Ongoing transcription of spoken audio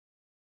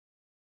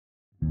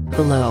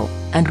Hello,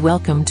 and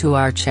welcome to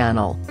our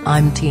channel.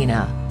 I'm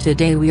Tina.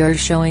 Today we are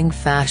showing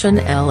fashion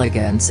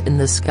elegance in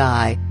the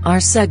sky.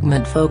 Our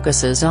segment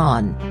focuses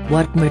on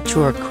what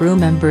mature crew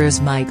members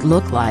might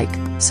look like,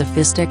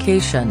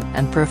 sophistication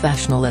and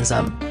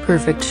professionalism,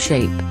 perfect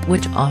shape,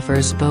 which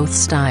offers both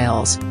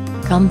styles,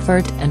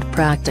 comfort and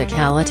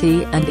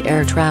practicality, and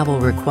air travel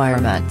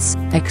requirements,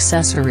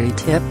 accessory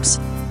tips,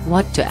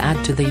 what to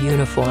add to the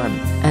uniform,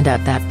 and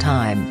at that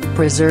time,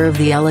 preserve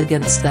the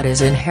elegance that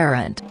is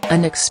inherent.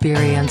 An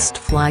experienced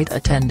flight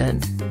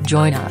attendant,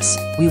 join us,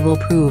 we will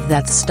prove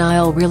that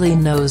style really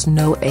knows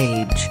no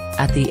age.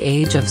 At the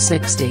age of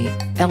 60,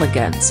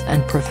 elegance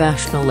and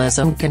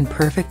professionalism can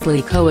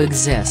perfectly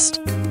coexist.